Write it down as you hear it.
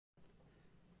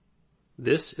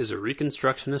This is a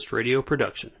Reconstructionist radio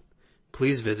production.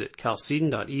 Please visit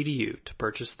chalcedon.edu to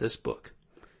purchase this book.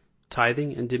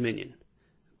 Tithing and Dominion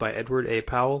by Edward A.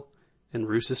 Powell and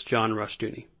Rousas John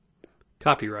Rushdoony.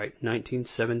 Copyright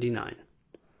 1979.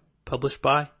 Published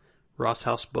by Ross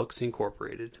House Books,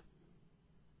 Incorporated.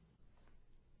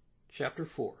 Chapter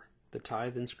 4. The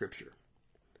Tithe in Scripture.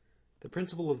 The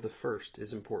principle of the first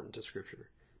is important to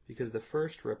Scripture, because the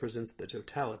first represents the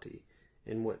totality,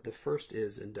 and what the first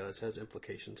is and does has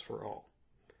implications for all.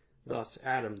 Thus,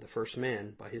 Adam, the first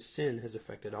man, by his sin has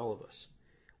affected all of us.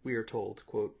 We are told,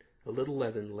 quote, "A little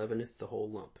leaven leaveneth the whole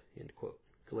lump," end quote.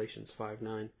 Galatians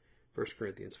 5:9, 1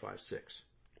 Corinthians 5:6.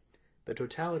 The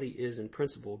totality is in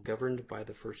principle governed by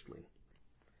the firstling.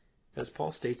 As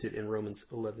Paul states it in Romans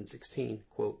 11:16,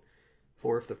 quote,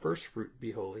 "For if the first fruit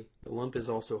be holy, the lump is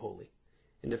also holy,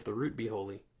 and if the root be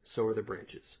holy, so are the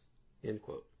branches," end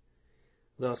quote.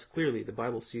 Thus, clearly, the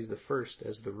Bible sees the first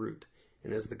as the root,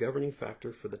 and as the governing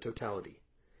factor for the totality.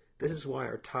 This is why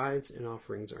our tithes and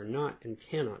offerings are not and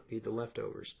cannot be the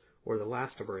leftovers, or the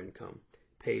last of our income,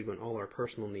 paid when all our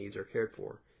personal needs are cared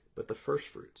for, but the first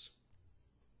fruits.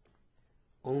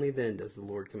 Only then does the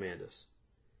Lord command us.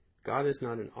 God is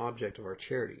not an object of our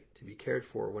charity, to be cared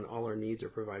for when all our needs are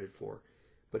provided for,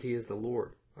 but He is the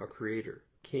Lord, our Creator,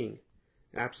 King,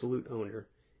 absolute owner,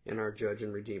 and our Judge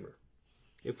and Redeemer.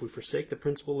 If we forsake the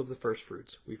principle of the first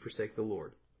fruits, we forsake the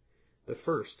Lord. The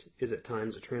first is at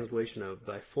times a translation of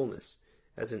 "thy fullness,"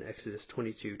 as in Exodus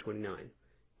 22:29.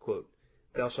 Quote,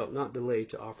 "Thou shalt not delay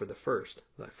to offer the first,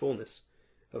 thy fullness,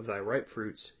 of thy ripe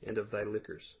fruits and of thy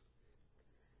liquors.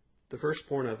 The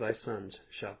firstborn of thy sons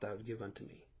shalt thou give unto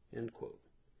me." End quote.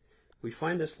 We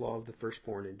find this law of the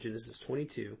firstborn in Genesis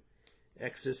 22,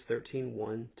 Exodus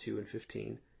 13:1, 2, and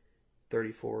 15,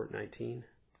 34:19,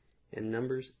 and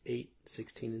Numbers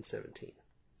 8:16 and 17.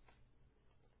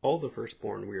 All the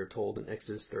firstborn, we are told in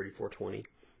Exodus 34:20,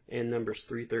 and Numbers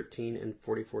 3:13 and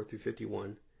 44 through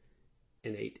 51,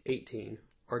 and 8:18,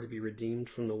 are to be redeemed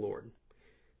from the Lord.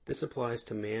 This applies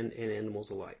to man and animals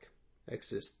alike.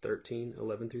 Exodus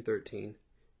 13:11 through 13,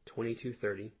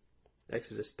 22:30,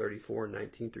 Exodus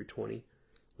 34:19 through 20,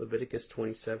 Leviticus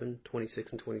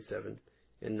 27:26 and 27,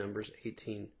 and Numbers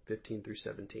 18:15 through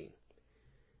 17.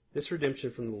 This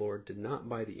redemption from the Lord did not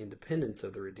buy the independence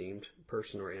of the redeemed,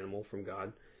 person or animal, from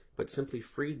God, but simply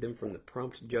freed them from the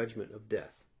prompt judgment of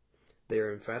death. They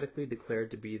are emphatically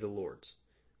declared to be the Lord's,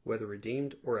 whether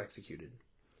redeemed or executed.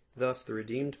 Thus, the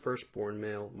redeemed firstborn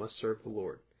male must serve the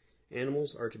Lord,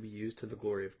 animals are to be used to the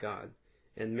glory of God,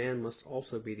 and man must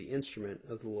also be the instrument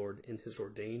of the Lord in his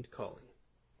ordained calling.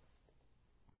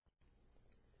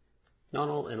 Not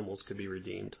all animals could be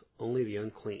redeemed, only the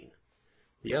unclean.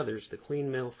 The others, the clean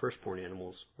male firstborn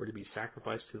animals, were to be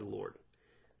sacrificed to the Lord.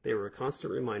 They were a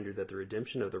constant reminder that the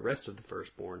redemption of the rest of the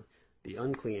firstborn, the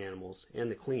unclean animals, and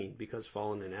the clean, because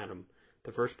fallen in Adam,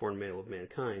 the firstborn male of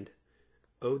mankind,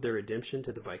 owed their redemption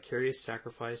to the vicarious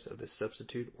sacrifice of the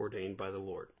substitute ordained by the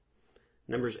Lord.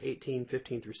 Numbers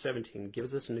 18:15 through 17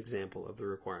 gives us an example of the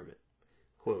requirement.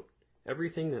 Quote,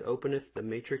 "Everything that openeth the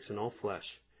matrix in all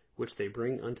flesh, which they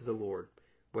bring unto the Lord,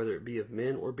 whether it be of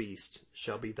men or beasts,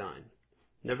 shall be thine.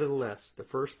 Nevertheless, the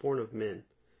firstborn of men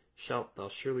shalt thou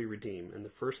surely redeem, and the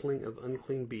firstling of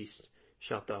unclean beasts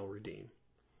shalt thou redeem.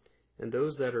 And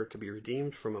those that are to be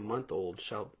redeemed from a month old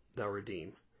shalt thou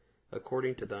redeem,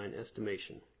 according to thine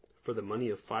estimation, for the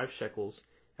money of 5 shekels,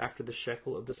 after the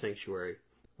shekel of the sanctuary,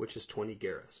 which is 20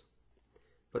 gerahs.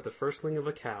 But the firstling of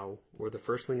a cow, or the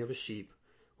firstling of a sheep,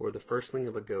 or the firstling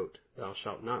of a goat, thou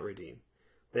shalt not redeem.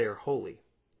 They are holy.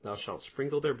 Thou shalt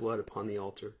sprinkle their blood upon the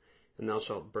altar, and thou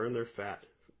shalt burn their fat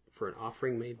for an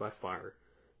offering made by fire,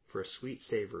 for a sweet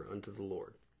savor unto the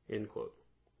Lord." End quote.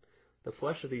 The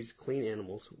flesh of these clean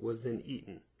animals was then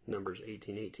eaten, Numbers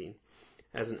 18:18,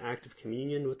 as an act of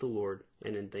communion with the Lord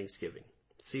and in thanksgiving.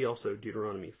 See also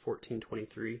Deuteronomy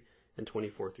 14:23 and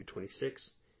 24 through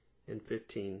 26, and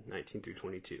 15:19 through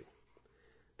 22.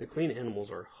 The clean animals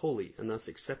are holy and thus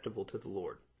acceptable to the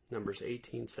Lord, Numbers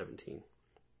 18:17.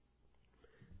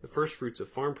 The first fruits of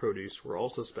farm produce were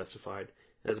also specified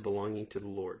as belonging to the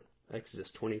Lord,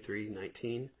 Exodus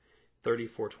 23:19,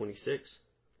 34:26,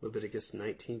 Leviticus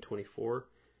 19:24,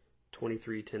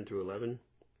 23:10 through 11,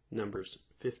 Numbers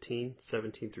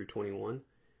 15:17 through 21,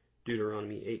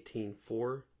 Deuteronomy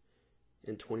 18:4,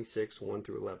 and 26:1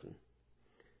 through 11.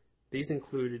 These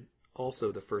included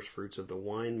also the first fruits of the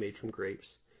wine made from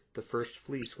grapes, the first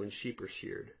fleece when sheep are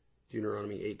sheared,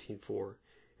 Deuteronomy 18:4,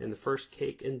 and the first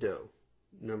cake and dough,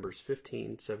 Numbers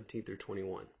 15:17 through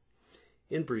 21.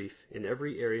 In brief, in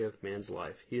every area of man's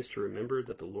life, he is to remember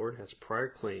that the Lord has prior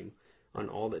claim on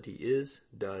all that he is,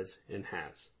 does, and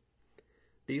has.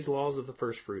 These laws of the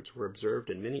firstfruits were observed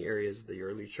in many areas of the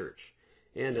early church,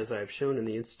 and, as I have shown in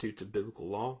the Institutes of Biblical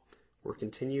Law, were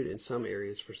continued in some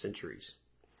areas for centuries.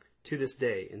 To this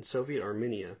day, in Soviet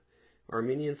Armenia,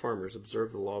 Armenian farmers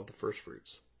observe the law of the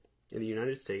firstfruits. In the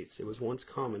United States, it was once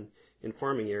common in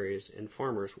farming areas, and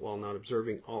farmers, while not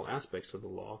observing all aspects of the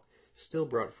law, still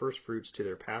brought firstfruits to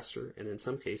their pastor and in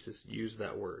some cases used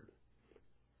that word.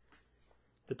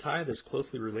 The tithe is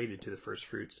closely related to the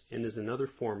firstfruits and is another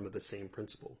form of the same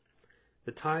principle.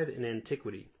 The tithe in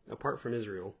antiquity, apart from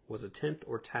Israel, was a tenth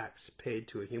or tax paid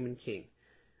to a human king,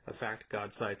 a fact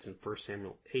God cites in 1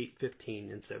 Samuel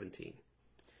 8:15 and 17.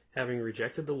 Having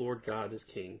rejected the Lord God as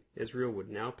king, Israel would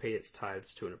now pay its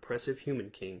tithes to an oppressive human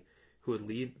king who would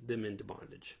lead them into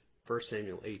bondage. 1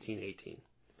 Samuel 18:18.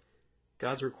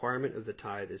 God's requirement of the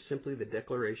tithe is simply the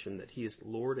declaration that he is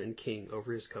Lord and King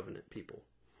over his covenant people.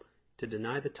 To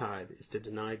deny the tithe is to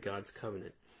deny God's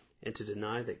covenant, and to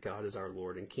deny that God is our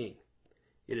Lord and King.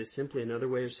 It is simply another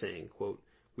way of saying, quote,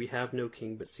 "We have no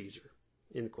king but Caesar,"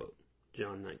 end quote,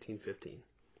 John 19:15.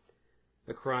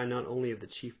 A cry not only of the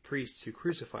chief priests who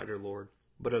crucified our Lord,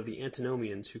 but of the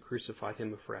antinomians who crucify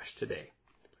him afresh today.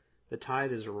 The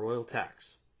tithe is a royal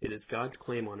tax. It is God's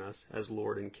claim on us as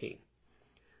Lord and King.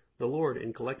 The Lord,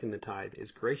 in collecting the tithe, is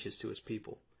gracious to his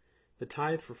people. The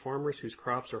tithe for farmers whose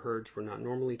crops or herds were not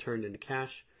normally turned into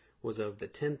cash was of the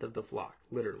tenth of the flock,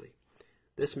 literally.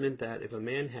 This meant that if a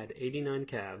man had 89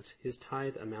 calves, his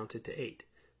tithe amounted to 8,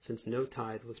 since no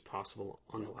tithe was possible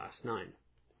on the last 9.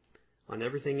 On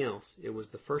everything else, it was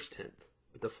the first tenth,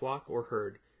 but the flock or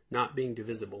herd not being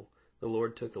divisible, the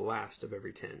Lord took the last of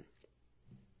every 10.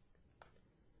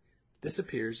 This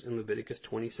appears in Leviticus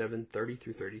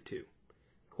 27:30-32.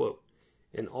 Quote,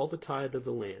 "And all the tithe of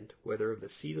the land, whether of the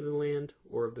seed of the land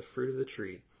or of the fruit of the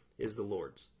tree, is the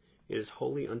Lord's. It is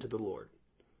holy unto the Lord.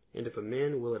 And if a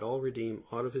man will at all redeem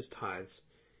aught of his tithes,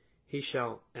 he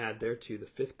shall add thereto the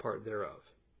 5th part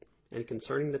thereof. And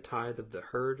concerning the tithe of the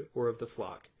herd or of the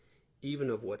flock, even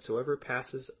of whatsoever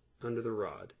passes under the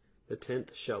rod, the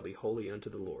 10th shall be holy unto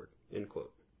the Lord." End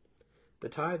quote. The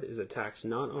tithe is a tax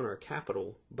not on our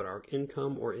capital, but our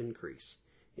income or increase.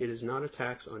 It is not a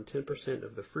tax on 10%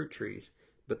 of the fruit trees,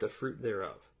 but the fruit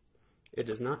thereof. It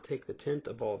does not take the 10th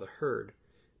of all the herd,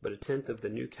 but a 10th of the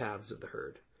new calves of the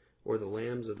herd, or the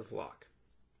lambs of the flock.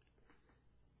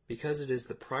 Because it is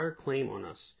the prior claim on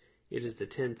us, it is the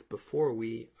 10th before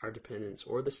we, our dependents,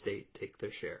 or the state take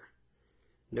their share.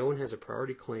 No one has a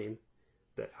priority claim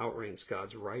that outranks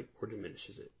God's right or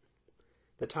diminishes it.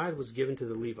 The tithe was given to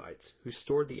the Levites, who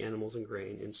stored the animals and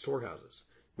grain in storehouses,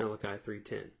 Malachi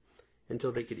 3:10,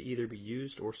 until they could either be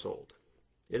used or sold.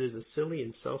 It is a silly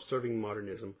and self-serving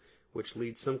modernism which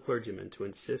leads some clergymen to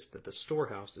insist that the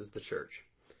storehouse is the church.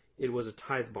 It was a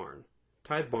tithe barn.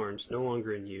 Tithe barns, no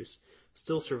longer in use,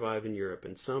 still survive in Europe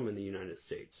and some in the United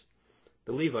States.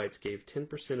 The Levites gave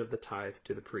 10% of the tithe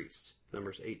to the priests,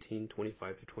 Numbers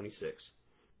 18:25-26.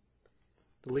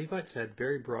 The Levites had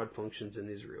very broad functions in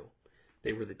Israel.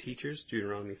 They were the teachers,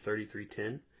 Deuteronomy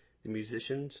 33:10, the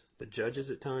musicians, the judges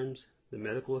at times, the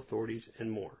medical authorities,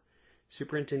 and more.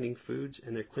 Superintending foods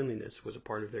and their cleanliness was a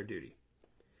part of their duty.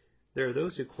 There are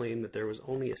those who claim that there was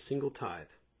only a single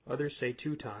tithe. Others say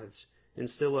 2 tithes, and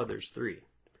still others 3.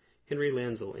 Henry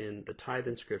Lansell, in The Tithe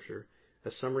in Scripture,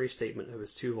 a summary statement of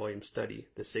his 2-volume study,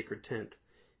 The Sacred Tenth,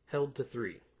 held to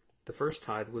 3. The first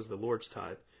tithe was the Lord's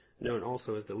tithe, known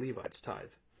also as the Levite's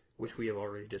tithe, which we have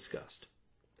already discussed.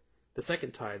 The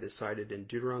second tithe is cited in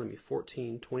Deuteronomy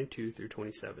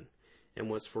 14:22-27, and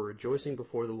was for rejoicing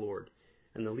before the Lord,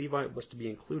 and the Levite was to be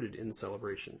included in the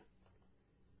celebration.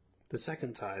 The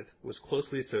second tithe was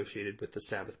closely associated with the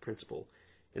Sabbath principle,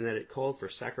 in that it called for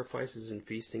sacrifices and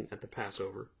feasting at the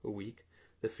Passover, a week,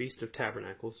 the Feast of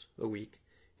Tabernacles, a week,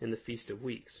 and the Feast of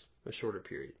Weeks, a shorter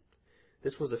period.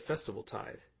 This was a festival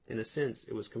tithe. In a sense,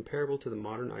 it was comparable to the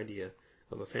modern idea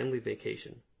of a family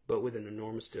vacation, but with an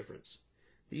enormous difference.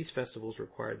 These festivals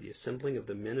required the assembling of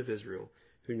the men of Israel,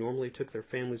 who normally took their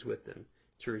families with them,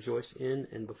 to rejoice in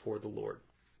and before the Lord.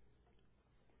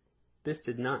 This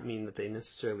did not mean that they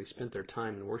necessarily spent their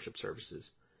time in worship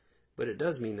services, but it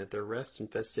does mean that their rest and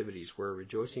festivities were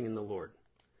rejoicing in the Lord.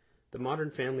 The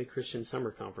modern family Christian summer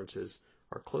conferences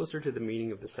are closer to the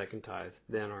meaning of the second tithe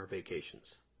than our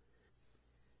vacations.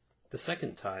 The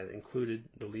second tithe included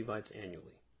the Levites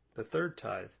annually. The third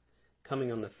tithe,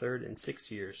 coming on the 3rd and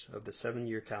 6th years of the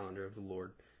 7-year calendar of the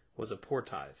Lord, was a poor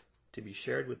tithe, to be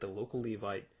shared with the local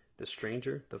Levite, the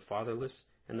stranger, the fatherless,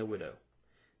 and the widow.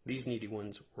 These needy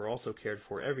ones were also cared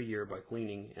for every year by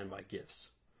gleaning and by gifts.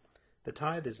 The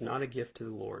tithe is not a gift to the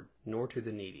Lord, nor to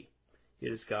the needy.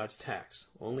 It is God's tax.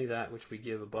 Only that which we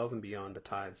give above and beyond the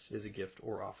tithes is a gift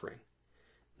or offering.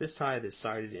 This tithe is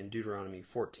cited in Deuteronomy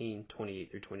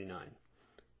 14:28-29.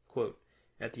 Quote,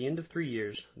 "At the end of 3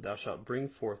 years thou shalt bring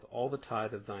forth all the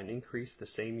tithe of thine increase the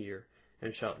same year,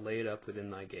 and shalt lay it up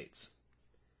within thy gates.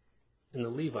 And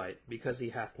the Levite, because he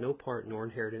hath no part nor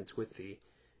inheritance with thee,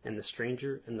 and the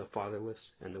stranger, and the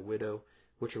fatherless, and the widow,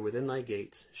 which are within thy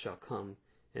gates, shall come,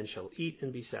 and shall eat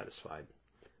and be satisfied,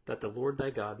 that the Lord thy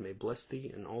God may bless thee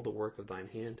in all the work of thine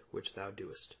hand which thou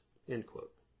doest." End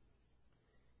quote.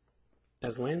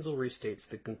 As Lanzel restates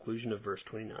the conclusion of verse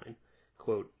 29,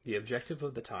 quote, "The objective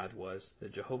of the tithe was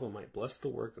that Jehovah might bless the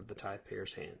work of the tithe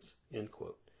payer's hands." End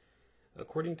quote.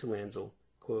 According to Lanzel,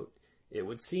 quote, "It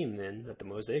would seem, then, that the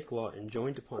Mosaic law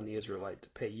enjoined upon the Israelite to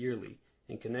pay yearly,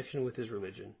 in connection with his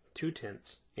religion,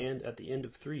 2/10, and at the end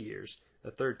of 3 years,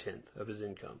 a 1/3 of his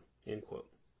income." End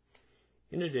quote.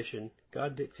 In addition,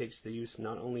 God dictates the use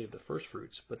not only of the first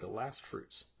fruits, but the last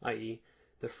fruits, i.e.,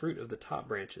 the fruit of the top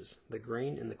branches, the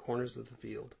grain in the corners of the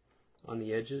field, on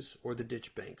the edges or the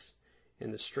ditch banks,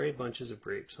 and the stray bunches of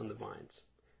grapes on the vines.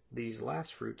 These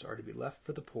last fruits are to be left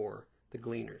for the poor, the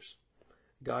gleaners.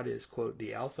 God is, quote,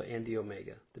 "the Alpha and the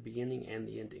Omega, the beginning and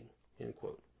the ending," end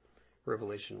quote.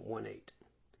 Revelation 1:8.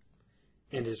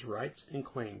 And his rights and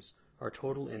claims are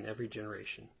total in every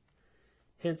generation.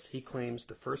 Hence he claims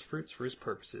the first fruits for his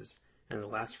purposes, and the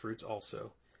last fruits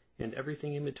also, and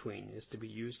everything in between is to be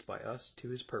used by us to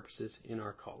his purposes in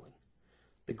our calling.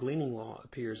 The gleaning law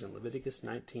appears in Leviticus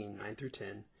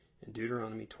 19:9-10, and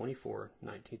Deuteronomy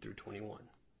 24:19-21.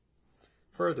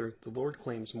 Further, the Lord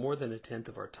claims more than 1/10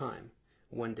 of our time,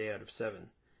 1 day out of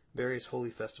 7, various holy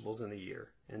festivals in the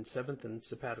year, and 7th and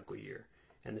sabbatical year,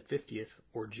 and the 50th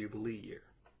or Jubilee year.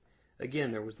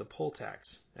 Again, there was the poll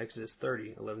tax, Exodus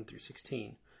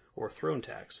 30:11-16, or throne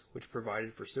tax, which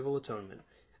provided for civil atonement,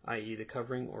 i.e. the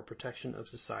covering or protection of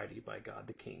society by God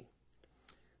the King.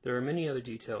 There are many other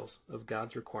details of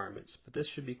God's requirements, but this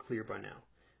should be clear by now.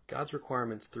 God's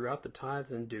requirements throughout the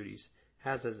tithes and duties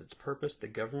has as its purpose the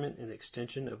government and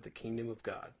extension of the kingdom of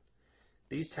God.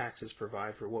 These taxes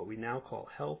provide for what we now call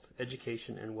health,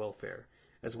 education, and welfare,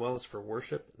 as well as for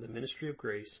worship, the ministry of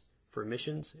grace, for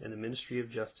missions, and the ministry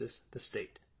of justice, the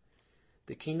state.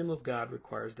 The kingdom of God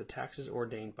requires the taxes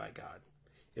ordained by God.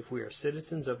 If we are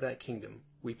citizens of that kingdom,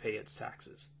 we pay its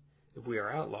taxes. If we are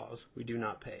outlaws, we do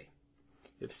not pay.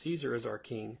 If Caesar is our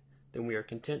king, then we are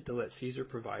content to let Caesar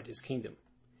provide his kingdom.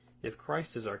 If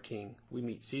Christ is our king, we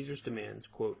meet Caesar's demands,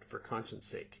 quote, "for conscience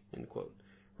sake," end quote,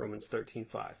 Romans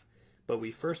 13:5. But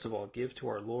we first of all give to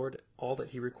our Lord all that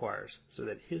he requires, so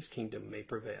that his kingdom may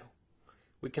prevail.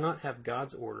 We cannot have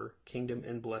God's order, kingdom,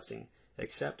 and blessing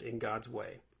except in God's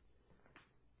way.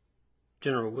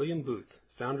 General William Booth,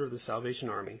 founder of the Salvation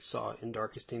Army, saw in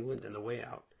Darkest England and The Way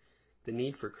Out the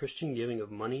need for Christian giving of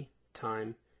money,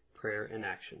 time, prayer, and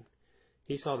action.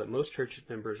 He saw that most church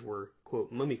members were,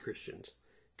 quote, "mummy Christians,"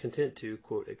 content to,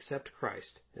 quote, "accept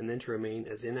Christ, and then to remain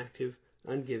as inactive,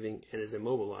 ungiving, and as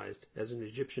immobilized as an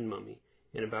Egyptian mummy,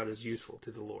 and about as useful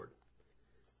to the Lord."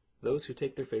 Those who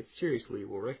take their faith seriously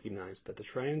will recognize that the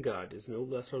triune God is no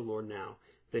less our Lord now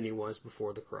than he was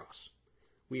before the cross.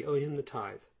 We owe him the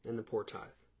tithe and the poor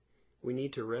tithe. We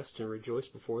need to rest and rejoice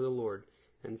before the Lord,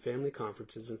 and family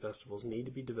conferences and festivals need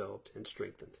to be developed and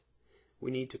strengthened.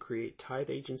 We need to create tithe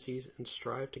agencies and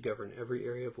strive to govern every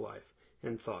area of life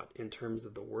and thought in terms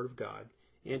of the Word of God,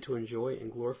 and to enjoy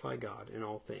and glorify God in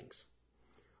all things.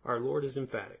 Our Lord is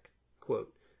emphatic,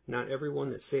 quote, "Not every one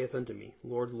that saith unto me,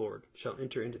 Lord, Lord, shall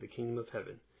enter into the kingdom of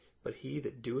heaven, but he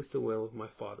that doeth the will of my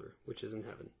Father which is in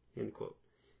heaven," end quote.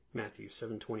 Matthew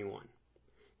 7:21.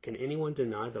 Can anyone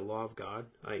deny the law of God,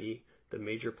 i.e., the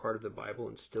major part of the Bible,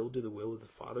 and still do the will of the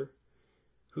Father?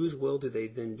 Whose will do they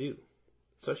then do?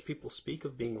 Such people speak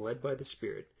of being led by the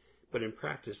Spirit, but in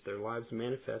practice their lives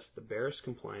manifest the barest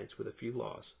compliance with a few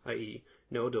laws, i.e.,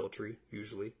 no adultery,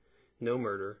 usually, no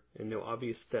murder, and no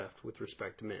obvious theft with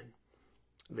respect to men.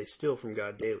 They steal from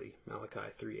God daily,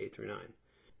 Malachi 3:8-9.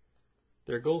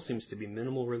 Their goal seems to be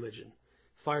minimal religion,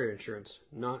 fire insurance,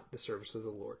 not the service of the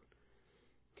Lord.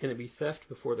 Can it be theft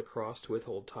before the cross to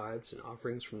withhold tithes and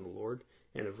offerings from the Lord,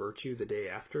 and a virtue the day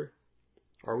after?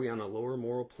 Are we on a lower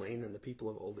moral plane than the people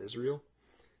of old Israel?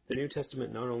 The New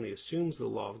Testament not only assumes the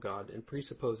law of God and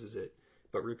presupposes it,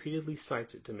 but repeatedly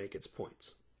cites it to make its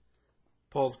points.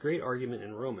 Paul's great argument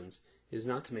in Romans is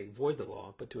not to make void the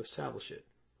law, but to establish it,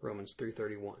 Romans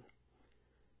 3:31.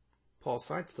 Paul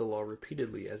cites the law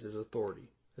repeatedly as his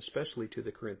authority, especially to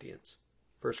the Corinthians,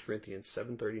 1 Corinthians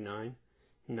 7:39,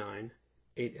 9,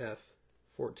 8f,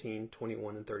 14,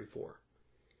 21, and 34.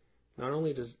 Not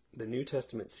only does the New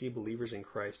Testament see believers in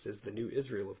Christ as the new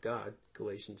Israel of God,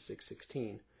 Galatians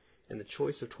 6:16, and the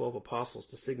choice of 12 apostles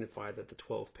to signify that the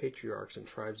 12 patriarchs and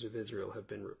tribes of Israel have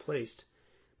been replaced,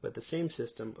 but the same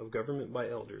system of government by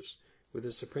elders, with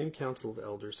a supreme council of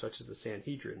elders such as the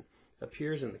Sanhedrin,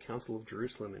 appears in the Council of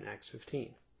Jerusalem in Acts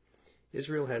 15.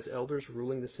 Israel has elders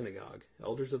ruling the synagogue,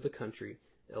 elders of the country,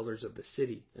 elders of the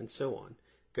city, and so on,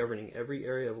 governing every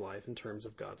area of life in terms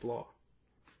of God's law.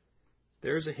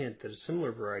 There is a hint that a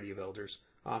similar variety of elders,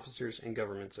 officers, and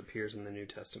governments appears in the New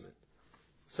Testament.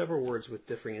 Several words with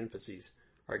differing emphases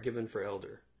are given for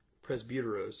elder: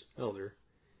 presbyteros, elder;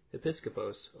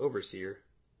 episkopos, overseer;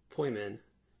 poimen,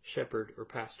 shepherd or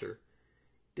pastor;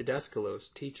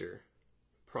 didaskalos, teacher;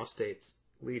 prostates,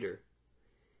 leader;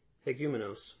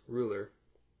 hegumenos, ruler;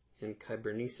 and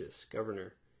kybernesis,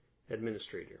 governor,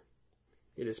 administrator.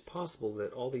 It is possible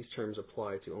that all these terms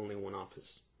apply to only one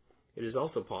office. It is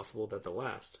also possible that the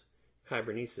last,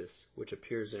 kybernesis, which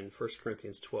appears in 1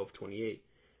 Corinthians 12:28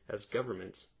 as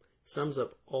governments, sums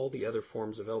up all the other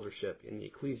forms of eldership in the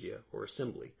ecclesia or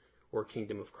assembly or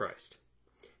kingdom of Christ.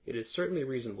 It is certainly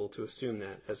reasonable to assume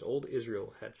that, as old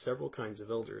Israel had several kinds of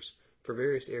elders for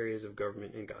various areas of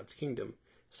government in God's kingdom,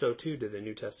 so too did the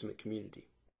New Testament community.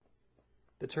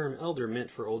 The term elder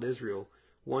meant for old Israel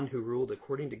one who ruled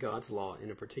according to God's law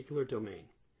in a particular domain.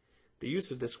 The use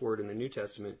of this word in the New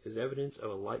Testament is evidence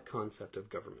of a like concept of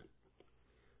government.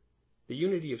 The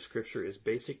unity of Scripture is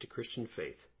basic to Christian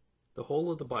faith. The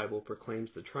whole of the Bible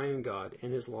proclaims the triune God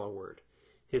and His law word,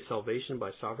 His salvation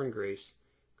by sovereign grace,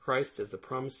 Christ as the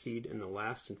promised seed and the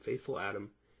last and faithful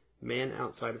Adam, man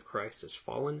outside of Christ as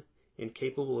fallen,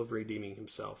 incapable of redeeming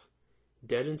himself,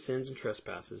 dead in sins and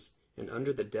trespasses, and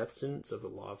under the death sentence of the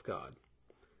law of God.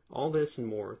 All this and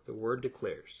more the Word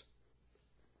declares.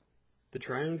 The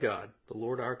triune God, the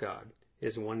Lord our God,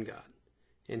 is one God,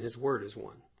 and His Word is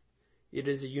one. It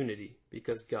is a unity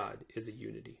because God is a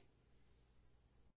unity.